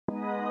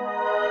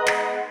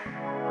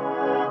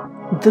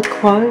The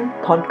Quo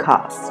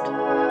Podcast.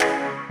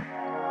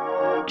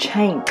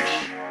 Change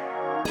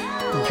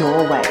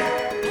your way.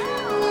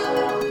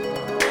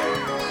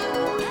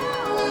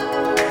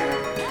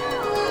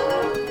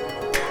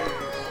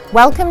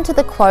 Welcome to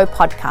the Quo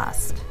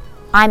Podcast.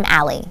 I'm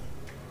Ali.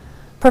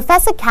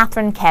 Professor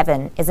Catherine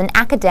Kevin is an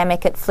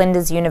academic at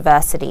Flinders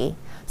University,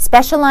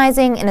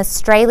 specialising in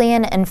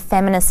Australian and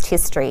feminist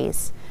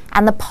histories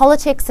and the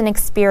politics and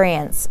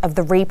experience of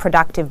the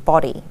reproductive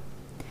body.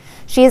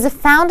 She is a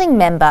founding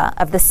member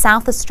of the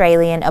South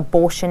Australian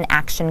Abortion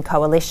Action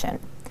Coalition,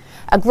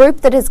 a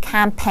group that has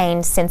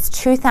campaigned since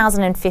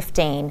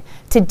 2015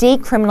 to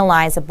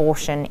decriminalise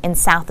abortion in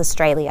South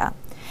Australia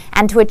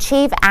and to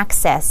achieve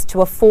access to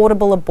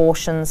affordable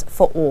abortions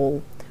for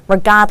all,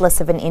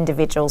 regardless of an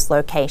individual's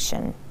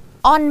location.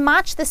 On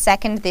March the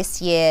 2nd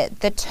this year,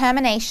 the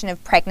Termination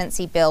of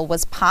Pregnancy Bill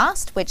was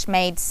passed, which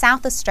made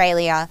South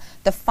Australia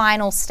the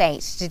final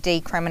state to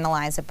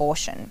decriminalise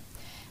abortion.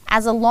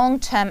 As a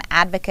long-term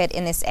advocate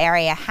in this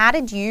area, how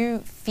did you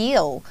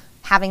feel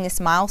having this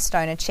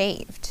milestone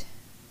achieved?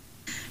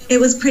 It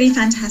was pretty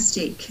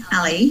fantastic,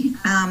 Ali.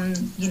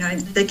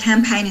 The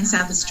campaign in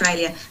South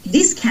Australia,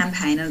 this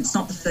campaign, and it's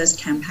not the first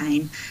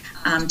campaign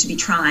to be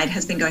tried,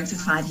 has been going for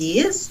 5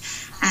 years.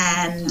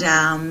 And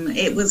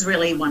it was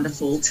really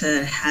wonderful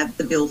to have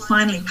the bill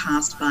finally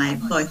passed by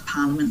both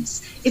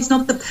parliaments. It's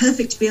not the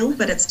perfect bill,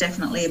 but it's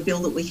definitely a bill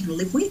that we can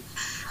live with.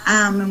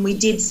 And we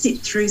did sit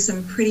through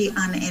some pretty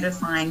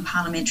unedifying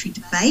parliamentary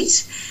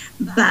debate.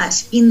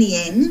 But in the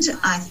end,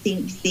 I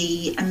think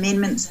the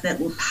amendments that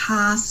were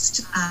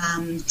passed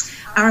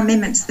are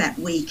amendments that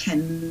we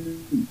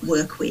can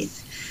work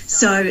with.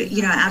 So,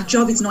 our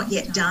job is not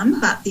yet done,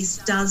 but this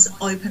does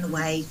open a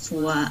way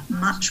for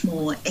much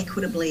more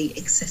equitably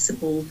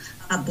accessible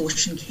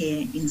abortion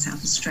care in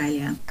South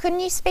Australia. Couldn't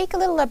you speak a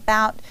little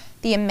about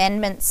the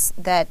amendments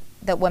that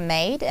were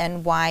made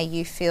and why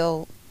you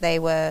feel they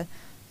were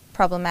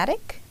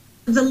problematic?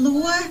 The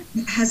law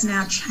has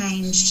now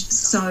changed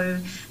so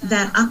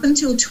that up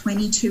until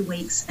 22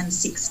 weeks and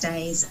 6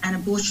 days, an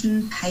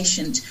abortion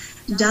patient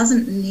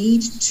doesn't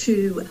need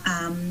to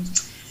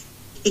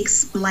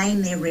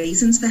explain their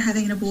reasons for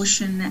having an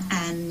abortion,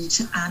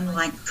 and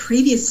unlike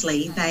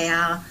previously, they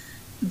are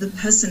the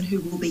person who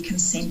will be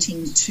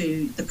consenting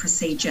to the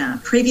procedure.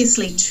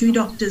 Previously, 2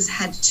 doctors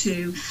had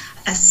to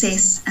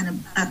assess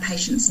a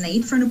patient's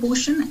need for an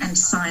abortion and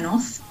sign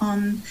off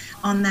on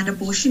that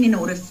abortion in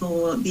order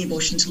for the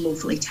abortion to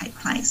lawfully take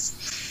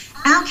place.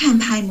 Our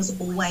campaign was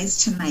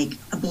always to make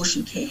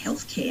abortion care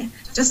healthcare,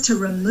 just to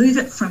remove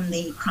it from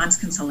the Crimes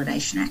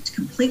Consolidation Act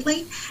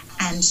completely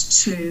and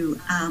to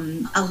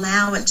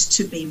allow it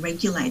to be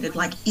regulated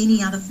like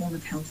any other form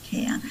of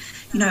healthcare.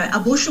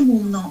 Abortion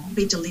will not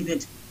be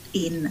delivered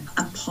in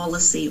a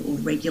policy or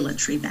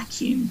regulatory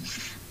vacuum.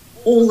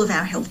 All of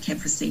our healthcare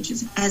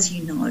procedures, as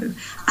you know,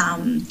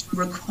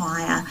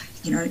 require,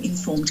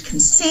 informed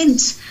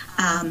consent,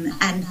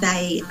 and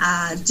they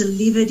are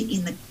delivered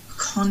in the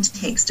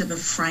context of a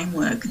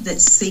framework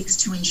that seeks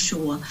to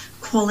ensure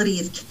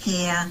quality of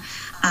care,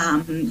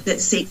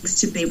 that seeks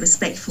to be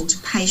respectful to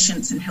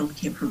patients and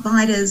healthcare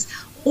providers,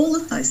 all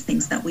of those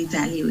things that we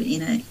value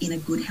in a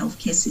good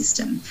healthcare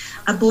system.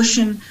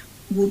 Abortion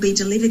will be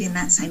delivered in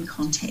that same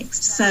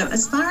context. So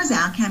as far as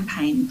our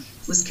campaign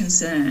was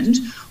concerned,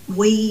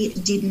 we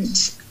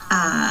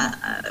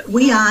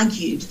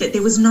argued that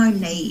there was no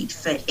need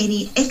for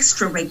any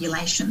extra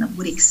regulation that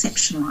would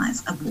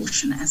exceptionalise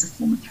abortion as a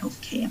form of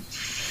healthcare.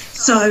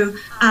 So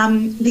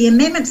the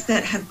amendments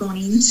that have gone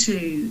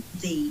into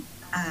the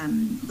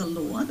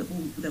law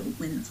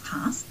when it's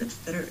passed,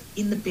 that are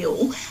in the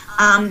bill,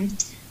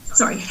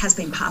 has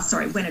been passed,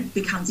 when it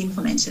becomes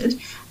implemented,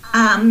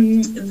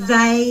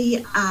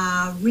 they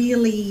are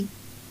really,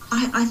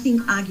 I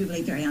think,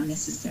 arguably very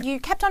unnecessary. You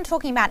kept on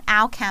talking about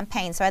our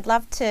campaign, so I'd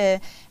love to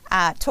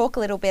talk a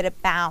little bit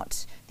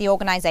about the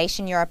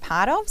organisation you're a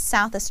part of,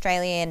 South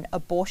Australian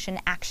Abortion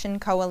Action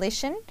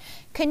Coalition.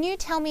 Can you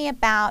tell me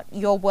about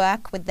your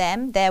work with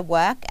them, their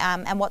work,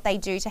 and what they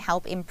do to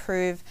help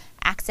improve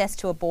access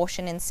to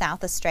abortion in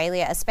South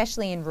Australia,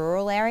 especially in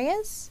rural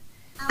areas?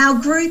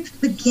 Our group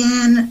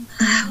began,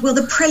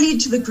 the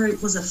prelude to the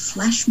group was a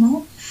flash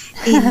mob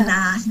in,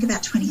 I think,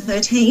 about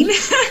 2013.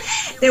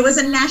 There was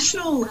a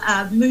national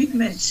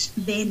movement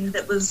then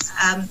that was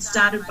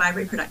started by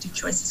Reproductive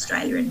Choice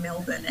Australia in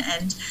Melbourne,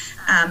 and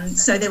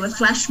so there were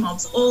flash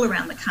mobs all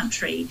around the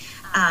country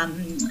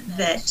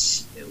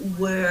that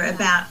were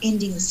about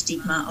ending the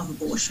stigma of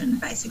abortion,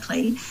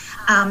 basically.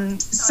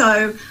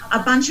 So a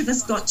bunch of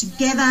us got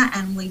together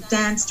and we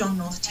danced on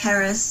North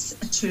Terrace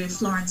to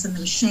Florence and the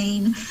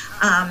Machine,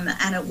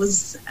 and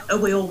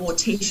we all wore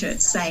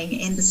T-shirts saying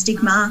 "End the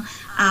Stigma."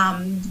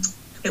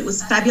 It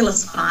was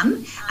fabulous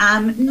fun.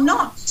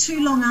 Not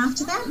too long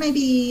after that,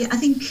 maybe I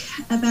think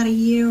about a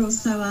year or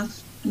so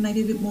after,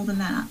 maybe a bit more than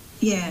that,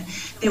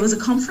 there was a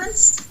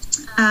conference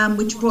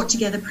which brought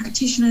together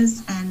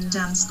practitioners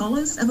and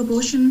scholars of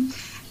abortion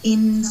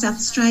in South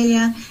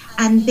Australia.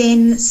 And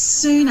then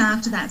soon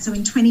after that, so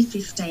in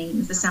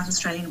 2015, the South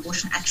Australian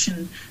Abortion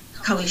Action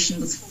coalition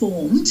was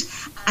formed,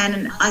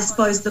 and I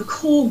suppose the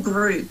core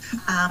group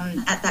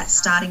at that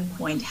starting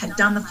point had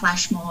done the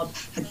flash mob,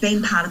 had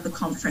been part of the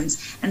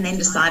conference, and then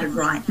decided,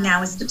 right,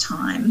 now is the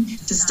time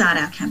to start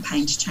our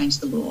campaign to change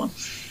the law.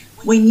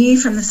 We knew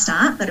from the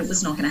start that it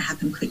was not going to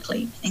happen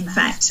quickly. In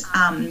fact,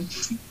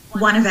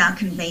 one of our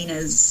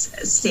conveners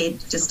said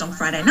just on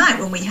Friday night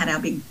when we had our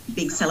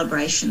big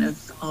celebration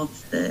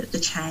of the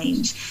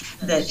change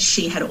that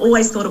she had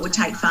always thought it would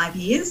take 5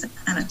 years,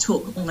 and it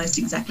took almost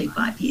exactly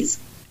 5 years.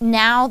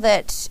 Now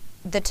that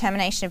the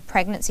termination of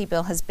pregnancy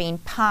bill has been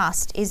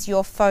passed, is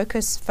your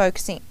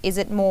focusing, is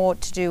it more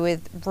to do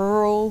with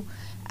rural,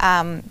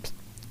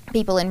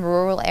 people in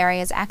rural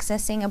areas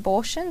accessing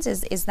abortions?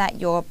 Is that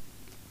your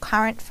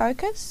current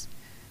focus?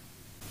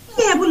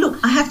 Yeah, well, look,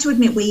 I have to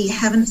admit we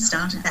haven't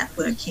started that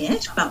work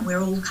yet, but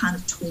we're all kind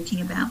of talking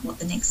about what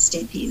the next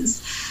step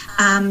is.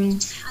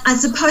 I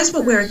suppose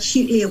what we're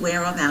acutely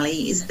aware of,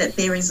 Ali, is that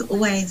there is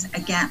always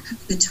a gap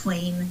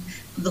between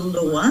the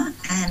law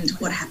and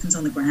what happens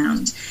on the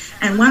ground.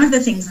 And one of the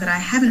things that I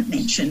haven't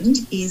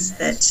mentioned is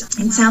that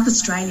in South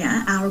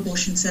Australia, our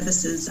abortion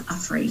services are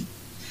free.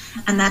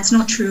 And that's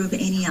not true of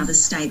any other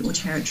state or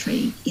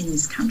territory in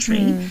this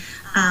country.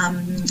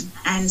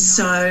 And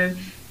so,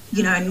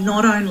 you know,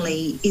 not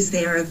only is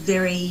there a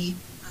very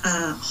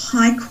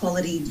high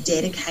quality,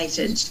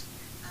 dedicated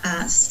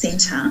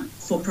centre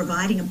for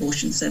providing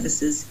abortion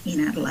services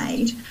in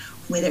Adelaide,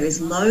 where there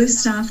is low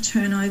staff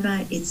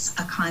turnover. It's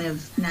a kind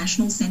of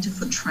national centre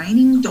for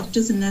training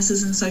doctors and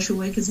nurses and social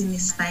workers in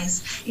this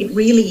space. It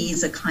really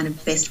is a kind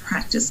of best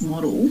practice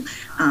model.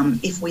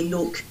 If we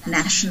look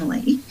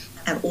nationally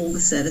at all the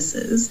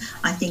services,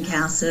 I think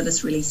our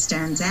service really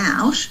stands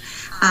out.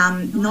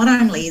 Not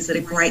only is it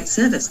a great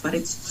service, but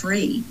it's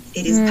free.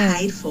 It is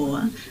paid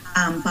for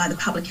by the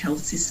public health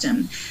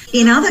system.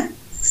 In other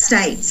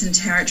states and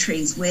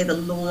territories where the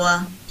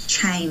law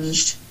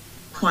changed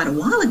quite a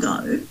while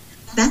ago,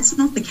 that's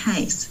not the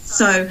case.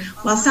 So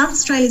while South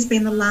Australia's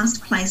been the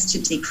last place to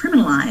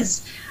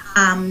decriminalise,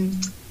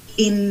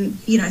 in,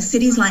 you know,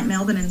 cities like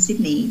Melbourne and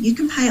Sydney, you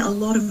can pay a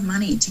lot of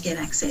money to get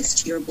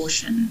access to your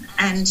abortion.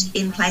 And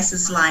in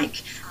places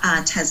like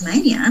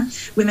Tasmania,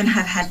 women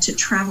have had to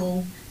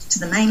travel to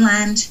the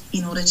mainland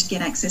in order to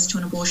get access to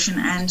an abortion,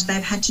 and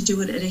they've had to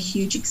do it at a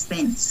huge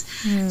expense.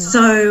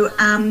 So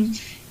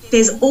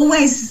there's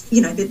always,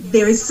 you know,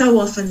 there is so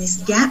often this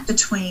gap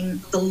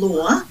between the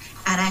law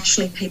and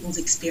actually people's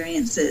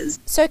experiences.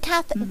 So,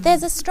 Kath,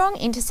 there's a strong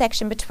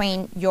intersection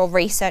between your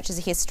research as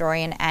a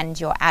historian and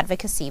your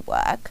advocacy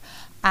work.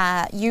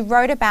 You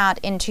wrote about,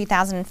 in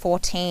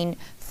 2014,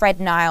 Fred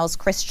Nile's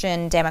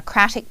Christian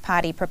Democratic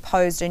Party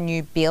proposed a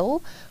new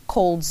bill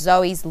called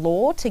Zoe's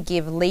Law to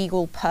give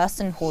legal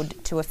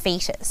personhood to a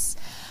fetus.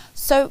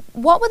 So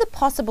what were the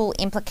possible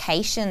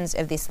implications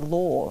of this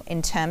law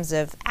in terms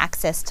of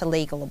access to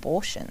legal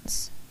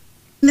abortions?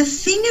 The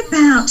thing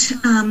about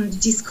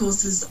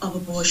discourses of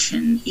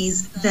abortion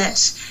is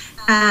that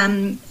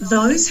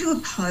those who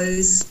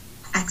oppose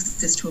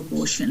access to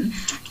abortion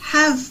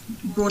have,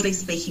 broadly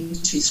speaking,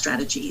 two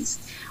strategies.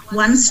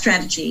 One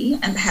strategy,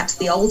 and perhaps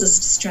the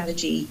oldest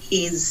strategy,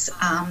 is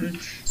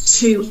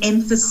to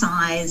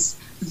emphasise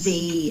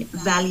the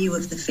value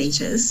of the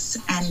fetus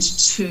and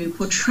to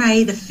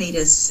portray the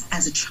fetus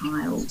as a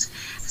child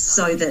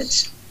so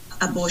that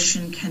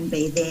abortion can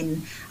be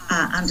then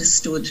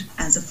understood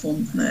as a form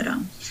of murder.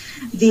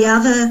 The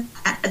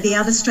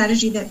other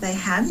strategy that they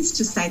have is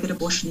to say that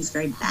abortion is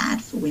very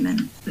bad for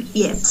women.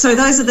 Yeah, so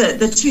those are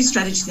the two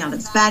strategies now.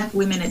 It's bad for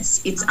women,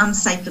 it's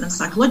unsafe for them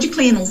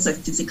psychologically and also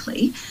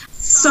physically.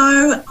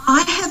 So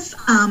I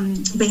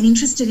have been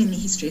interested in the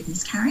history of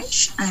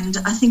miscarriage, and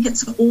I think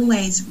it's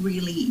always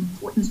really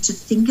important to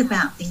think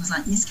about things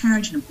like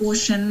miscarriage and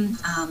abortion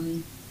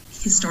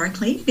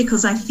historically,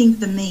 because I think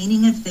the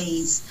meaning of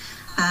these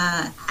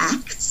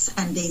acts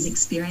and these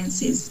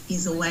experiences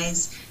is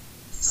always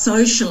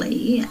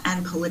socially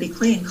and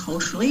politically and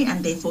culturally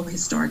and therefore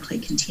historically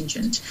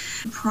contingent.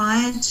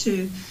 Prior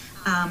to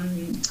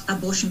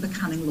abortion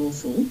becoming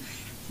lawful,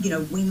 you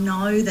know, we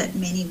know that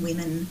many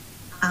women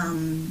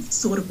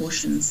sought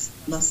abortions,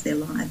 lost their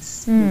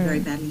lives, were very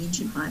badly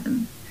injured by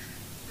them.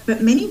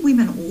 But many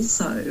women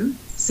also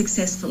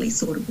successfully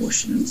sought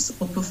abortions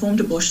or performed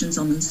abortions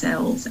on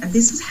themselves, and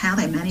this is how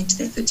they managed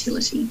their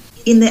fertility.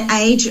 In the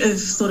age of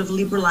sort of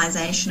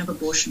liberalisation of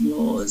abortion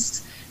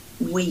laws,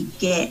 we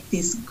get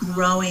this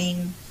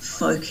growing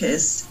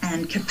focus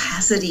and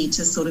capacity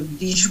to sort of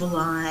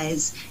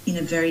visualise in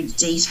a very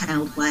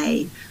detailed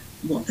way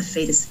what the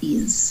fetus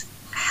is,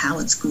 how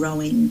it's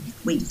growing.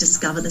 We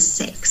discover the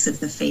sex of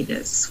the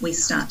fetus. We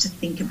start to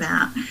think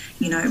about,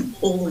 you know,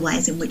 all the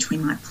ways in which we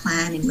might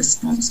plan in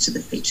response to the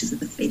features of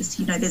the fetus.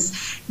 You know, there's,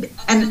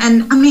 and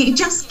I mean, it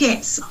just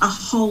gets a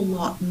whole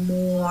lot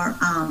more,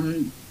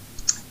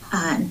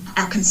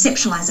 our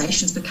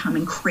conceptualizations become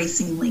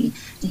increasingly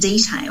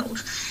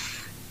detailed.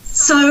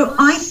 So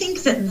I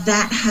think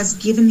that has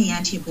given the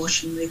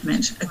anti-abortion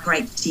movement a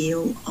great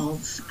deal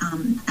of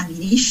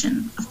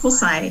ammunition. Of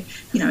course,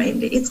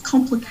 it's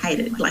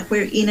complicated. Like,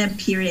 we're in a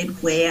period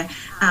where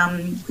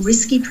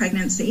risky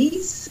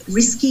pregnancies,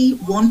 risky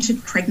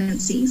wanted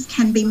pregnancies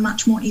can be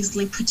much more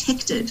easily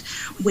protected,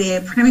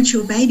 where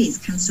premature babies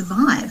can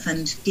survive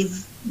and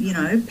give,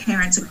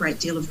 parents a great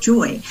deal of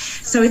joy.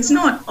 So it's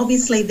not,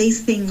 obviously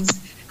these things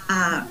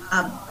are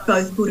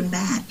both good and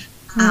bad.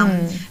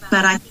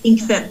 But I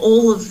think that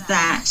all of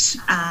that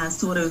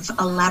sort of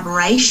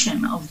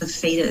elaboration of the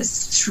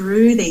fetus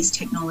through these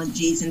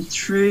technologies and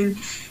through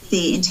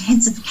the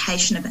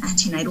intensification of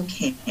antenatal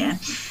care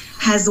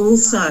has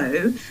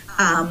also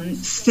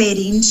fed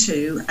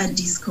into a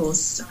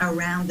discourse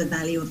around the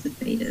value of the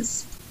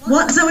fetus.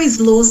 What Zoe's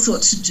law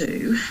sought to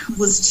do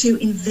was to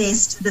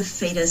invest the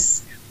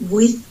fetus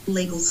with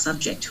legal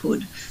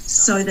subjecthood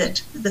so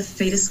that the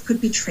fetus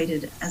could be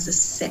treated as a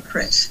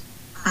separate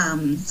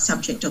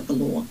subject of the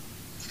law.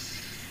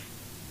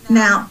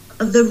 Now,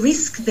 the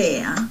risk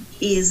there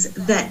is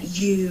that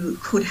you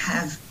could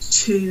have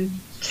two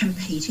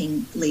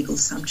competing legal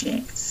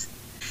subjects.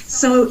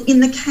 So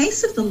in the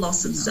case of the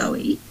loss of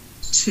Zoe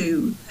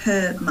to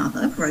her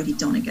mother, Brodie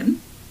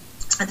Donegan,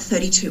 at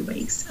 32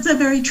 weeks, it's a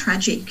very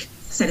tragic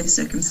set of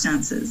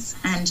circumstances.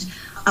 And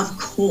of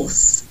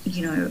course,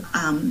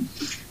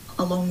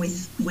 along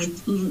with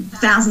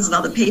thousands of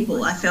other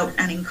people, I felt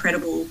an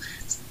incredible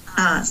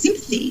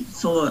sympathy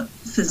for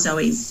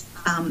Zoe's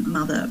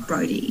mother,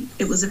 Brodie.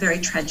 It was a very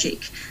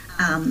tragic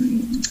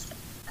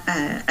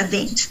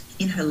event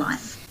in her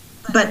life.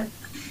 But,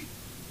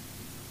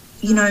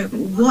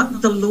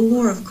 what the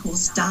law, of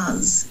course,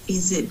 does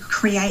is it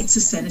creates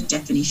a set of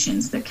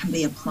definitions that can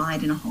be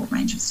applied in a whole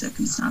range of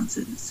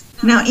circumstances.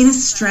 Now, in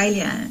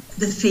Australia,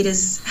 the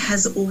fetus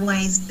has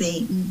always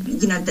been,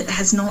 that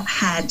has not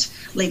had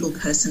legal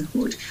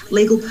personhood.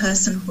 Legal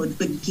personhood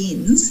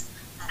begins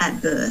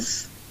at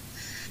birth.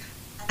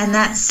 And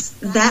that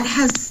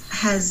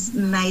has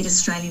made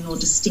Australian law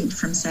distinct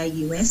from, say,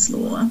 US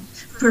law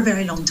for a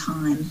very long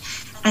time.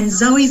 And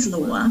Zoe's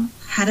law,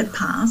 had it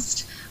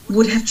passed,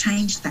 would have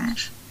changed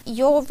that.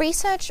 Your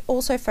research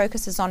also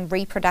focuses on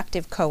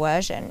reproductive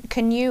coercion.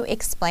 Can you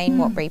explain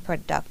what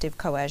reproductive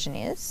coercion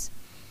is?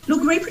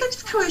 Look,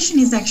 reproductive coercion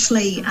is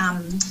actually,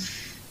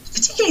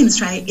 particularly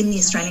in the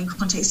Australian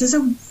context, is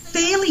a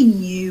fairly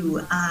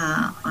new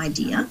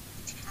idea.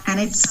 And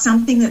it's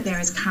something that there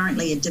is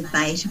currently a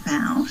debate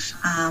about,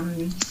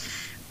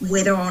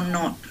 whether or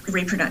not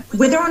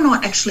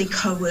actually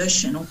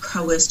coercion or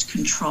coerced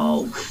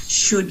control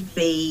should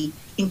be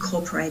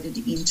incorporated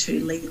into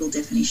legal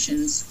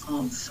definitions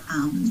of,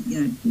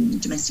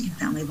 domestic and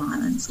family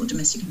violence or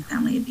domestic and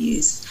family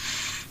abuse.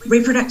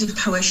 Reproductive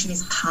coercion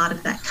is part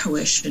of that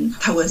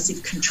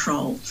coercive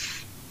control.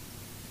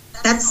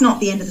 That's not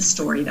the end of the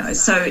story, though.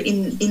 So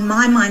in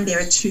my mind, there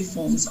are two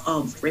forms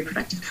of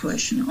reproductive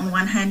coercion. On the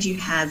one hand, you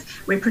have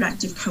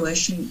reproductive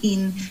coercion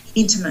in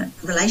intimate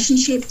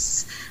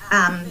relationships,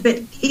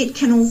 but it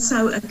can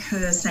also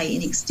occur, say,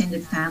 in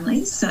extended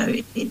families. So,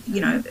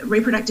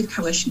 reproductive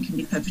coercion can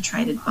be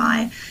perpetrated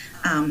by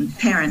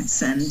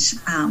parents and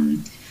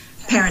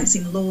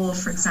parents-in-law,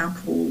 for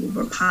example,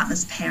 or a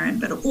partner's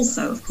parent, but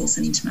also, of course,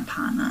 an intimate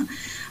partner.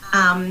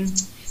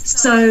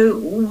 So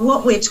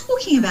what we're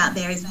talking about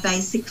there is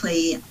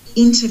basically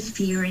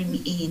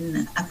interfering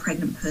in a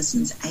pregnant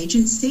person's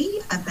agency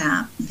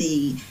about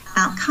the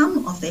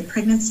outcome of their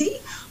pregnancy,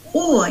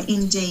 or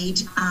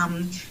indeed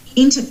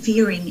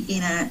interfering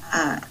in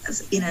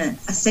a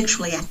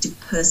sexually active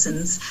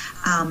person's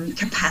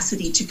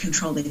capacity to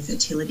control their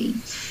fertility.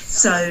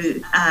 So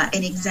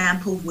an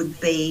example would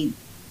be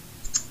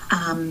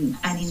an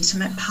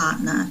intimate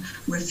partner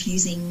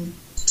refusing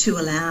to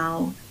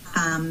allow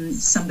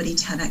somebody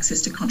to have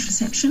access to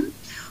contraception,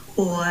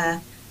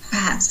 or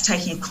perhaps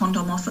taking a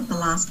condom off at the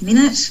last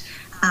minute,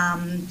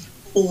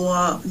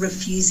 or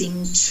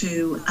refusing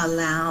to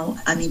allow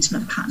an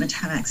intimate partner to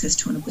have access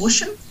to an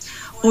abortion,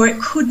 or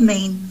it could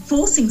mean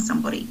forcing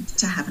somebody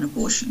to have an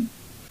abortion.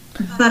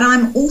 But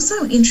I'm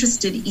also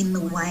interested in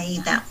the way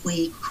that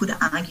we could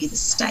argue the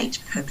state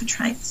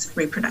perpetrates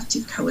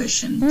reproductive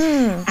coercion.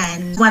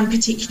 And one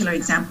particular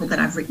example that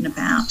I've written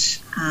about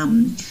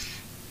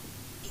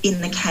in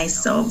the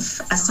case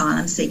of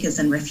asylum seekers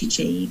and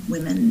refugee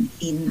women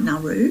in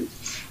Nauru.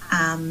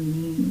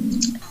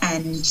 And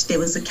there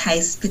was a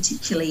case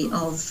particularly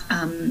of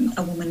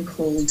a woman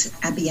called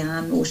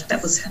Abian, or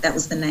that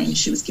was the name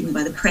she was given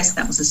by the press,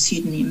 that was a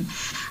pseudonym,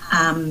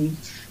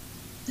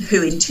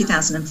 who in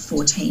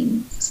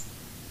 2014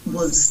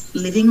 was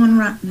living on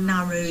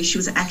Nauru. She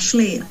was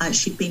actually,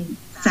 she'd been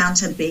found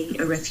to be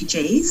a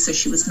refugee, so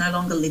she was no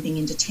longer living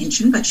in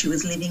detention, but she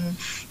was living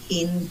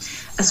in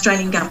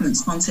Australian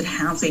government-sponsored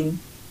housing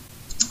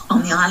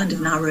on the island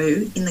of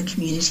Nauru in the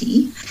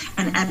community.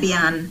 And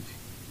Abian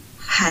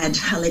had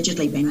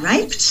allegedly been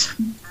raped.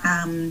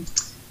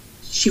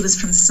 She was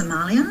from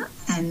Somalia,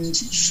 and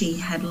she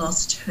had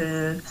lost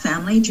her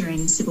family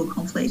during civil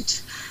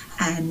conflict,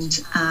 and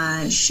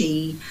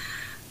she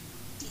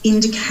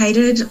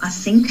indicated, I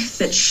think,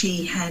 that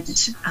she had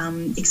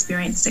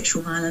experienced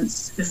sexual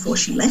violence before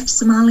she left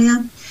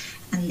Somalia,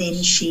 and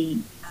then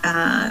she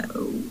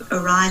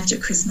arrived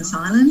at Christmas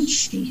Island.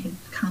 She had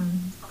come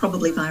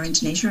probably via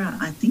Indonesia,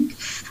 I think,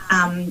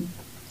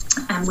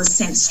 and was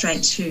sent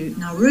straight to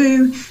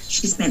Nauru.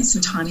 She spent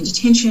some time in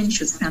detention.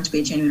 She was found to be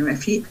a genuine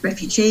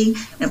refugee.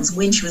 And it was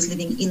when she was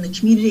living in the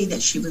community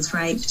that she was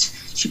raped.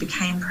 She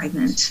became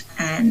pregnant,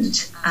 and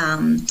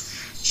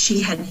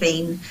she had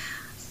been,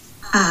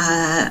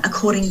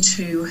 according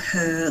to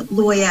her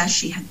lawyer,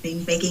 she had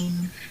been begging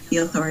the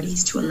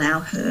authorities to allow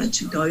her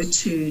to go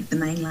to the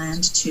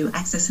mainland to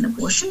access an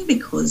abortion,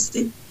 because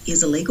it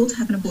is illegal to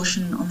have an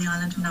abortion on the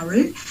island of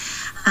Nauru.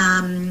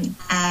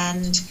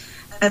 And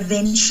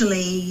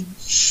eventually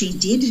she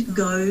did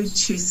go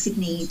to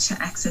Sydney to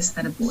access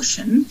that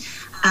abortion,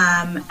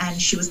 and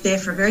she was there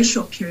for a very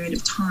short period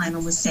of time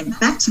and was sent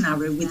back to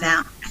Nauru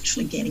without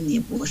actually getting the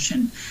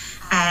abortion.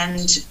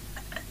 And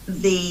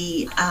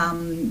the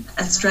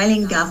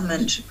Australian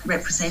government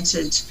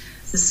represented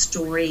the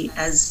story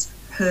as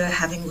her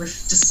having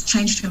just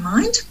changed her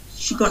mind.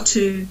 She got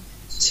to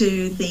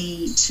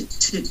Sydney,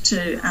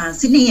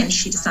 and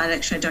she decided,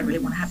 actually, I don't really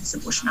want to have this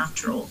abortion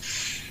after all.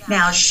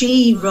 Now,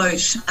 she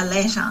wrote a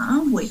letter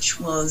which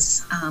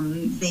was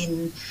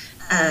then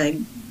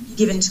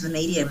given to the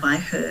media by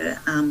her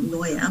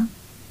lawyer,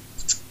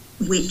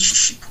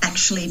 which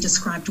actually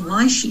described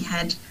why she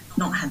had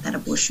not had that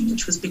abortion,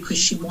 which was because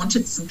she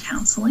wanted some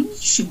counselling,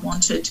 she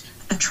wanted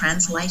a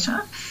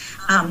translator,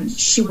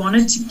 she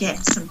wanted to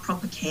get some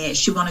proper care,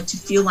 she wanted to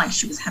feel like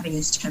she was having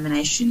this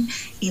termination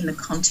in the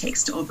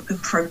context of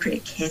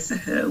appropriate care for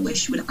her, where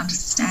she would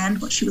understand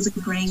what she was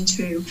agreeing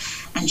to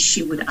and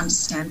she would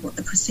understand what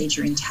the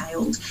procedure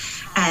entailed.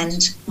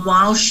 And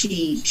while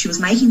she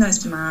was making those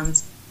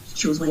demands,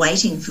 she was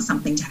waiting for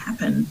something to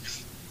happen.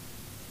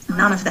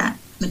 None of that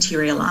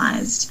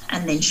materialised,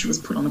 and then she was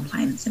put on a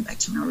plane and sent back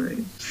to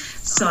Nauru.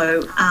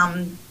 So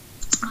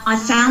I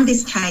found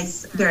this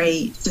case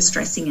very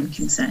distressing and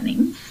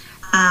concerning,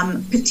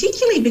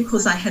 particularly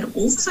because I had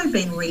also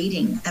been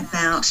reading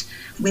about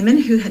women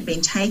who had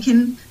been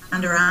taken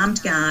under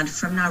armed guard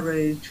from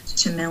Nauru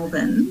to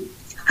Melbourne.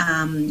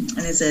 And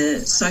there's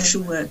a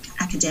social work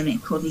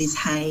academic called Liz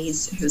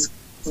Hayes, who's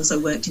also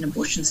worked in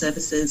abortion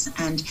services,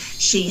 and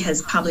she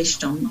has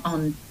published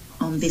on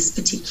this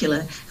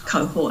particular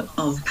cohort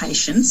of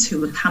patients who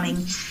were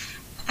coming,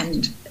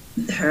 and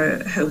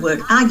her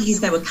work argues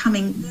they were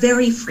coming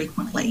very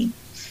frequently,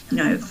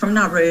 from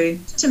Nauru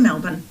to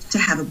Melbourne to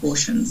have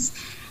abortions.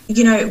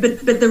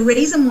 But the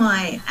reason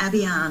why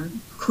Abiyan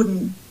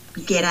couldn't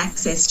get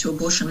access to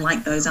abortion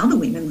like those other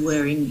women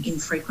were in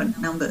frequent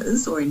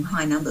numbers or in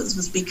high numbers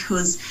was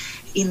because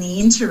in the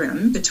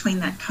interim between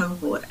that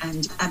cohort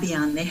and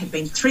Abiyan, there had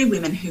been 3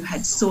 women who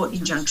had sought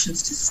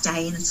injunctions to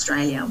stay in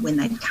Australia when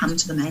they'd come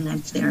to the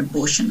mainland for their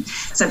abortion.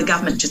 So the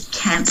government just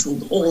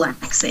cancelled all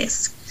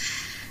access.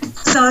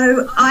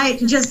 So I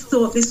just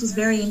thought this was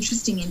very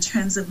interesting in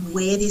terms of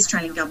where the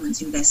Australian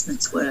government's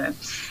investments were.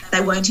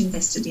 They weren't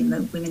invested in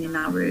the women in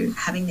Nauru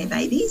having their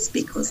babies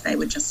because they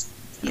were just,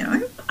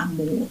 a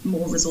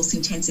more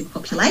resource-intensive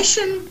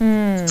population.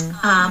 But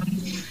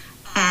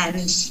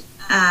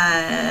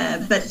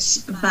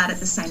at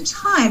the same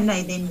time,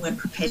 they then weren't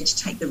prepared to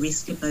take the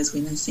risk of those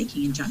women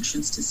seeking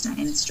injunctions to stay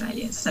in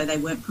Australia. So they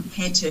weren't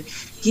prepared to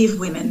give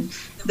women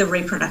the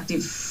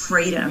reproductive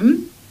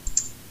freedom,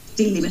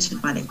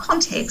 delimited by their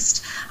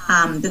context,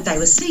 that they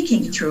were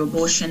seeking through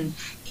abortion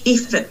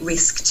if it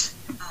risked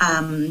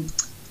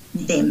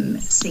them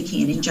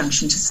seeking an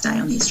injunction to stay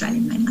on the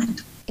Australian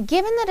mainland.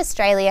 Given that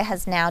Australia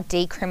has now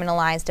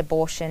decriminalised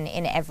abortion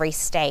in every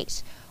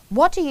state,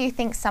 what do you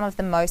think some of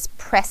the most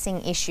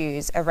pressing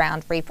issues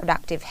around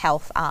reproductive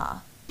health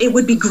are? It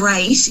would be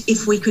great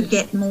if we could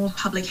get more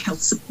public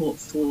health support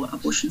for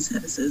abortion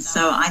services.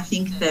 So I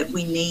think that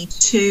we need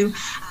to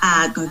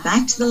go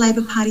back to the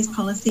Labor Party's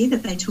policy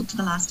that they took to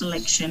the last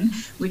election,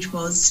 which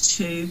was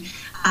to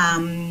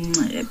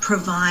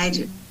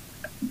provide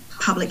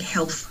public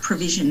health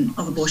provision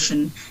of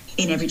abortion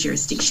in every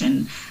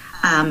jurisdiction.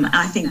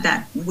 I think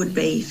that would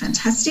be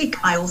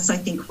fantastic. I also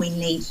think we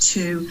need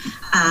to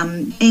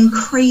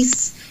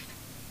increase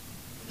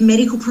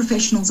medical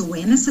professionals'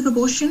 awareness of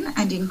abortion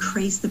and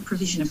increase the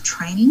provision of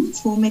training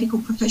for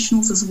medical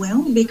professionals as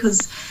well,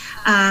 because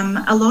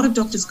a lot of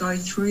doctors go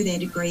through their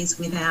degrees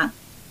without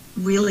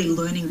really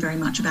learning very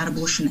much about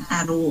abortion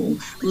at all,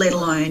 let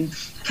alone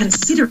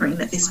considering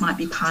that this might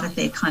be part of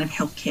their kind of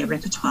healthcare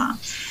repertoire.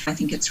 I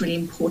think it's really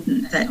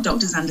important that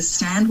doctors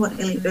understand what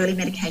early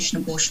medication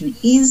abortion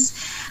is,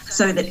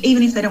 so that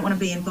even if they don't want to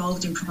be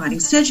involved in providing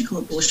surgical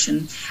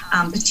abortion,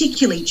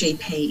 particularly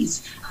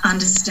GPs,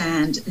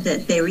 understand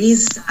that there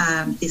is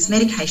this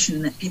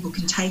medication that people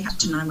can take up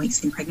to 9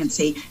 weeks in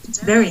pregnancy.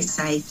 It's very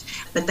safe,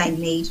 but they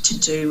need to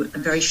do a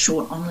very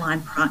short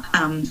online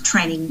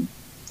training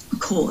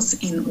course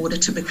in order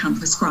to become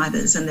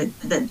prescribers, and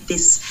that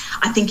this,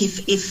 I think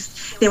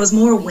if there was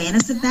more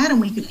awareness of that and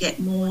we could get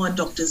more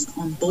doctors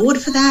on board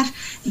for that,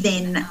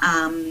 then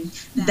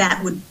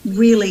that would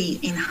really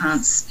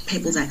enhance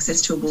people's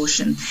access to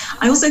abortion.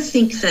 I also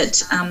think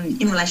that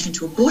in relation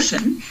to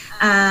abortion,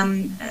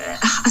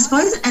 I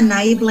suppose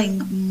enabling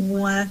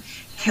more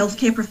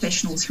healthcare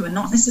professionals who are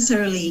not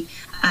necessarily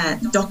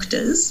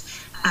doctors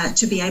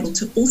to be able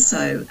to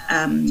also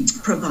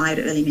provide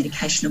early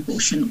medication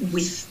abortion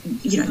with,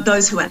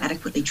 those who are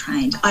adequately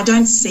trained. I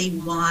don't see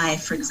why,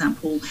 for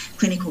example,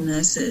 clinical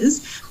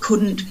nurses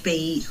couldn't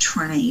be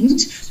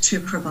trained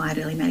to provide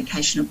early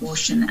medication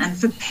abortion. And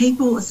for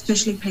people,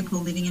 especially people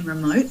living in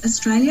remote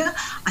Australia,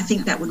 I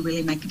think that would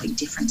really make a big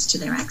difference to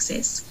their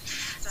access.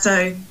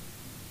 So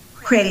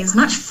creating as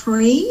much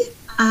free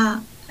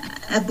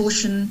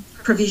abortion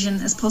provision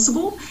as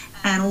possible,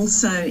 and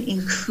also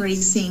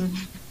increasing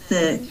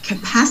the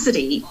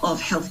capacity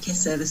of healthcare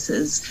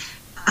services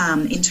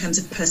in terms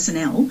of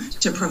personnel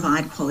to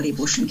provide quality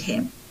abortion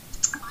care.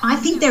 I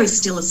think there is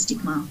still a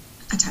stigma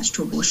attached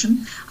to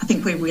abortion. I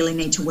think we really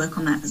need to work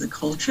on that as a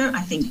culture.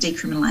 I think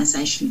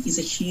decriminalisation is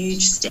a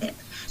huge step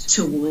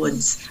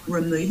towards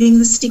removing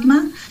the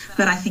stigma,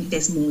 but I think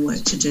there's more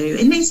work to do.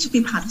 It needs to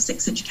be part of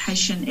sex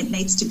education. It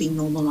needs to be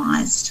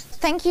normalised.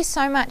 Thank you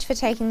so much for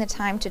taking the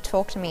time to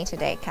talk to me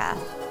today, Kath.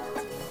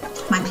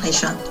 My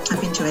pleasure.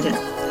 I've enjoyed it.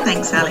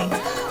 Thanks,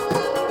 Ali.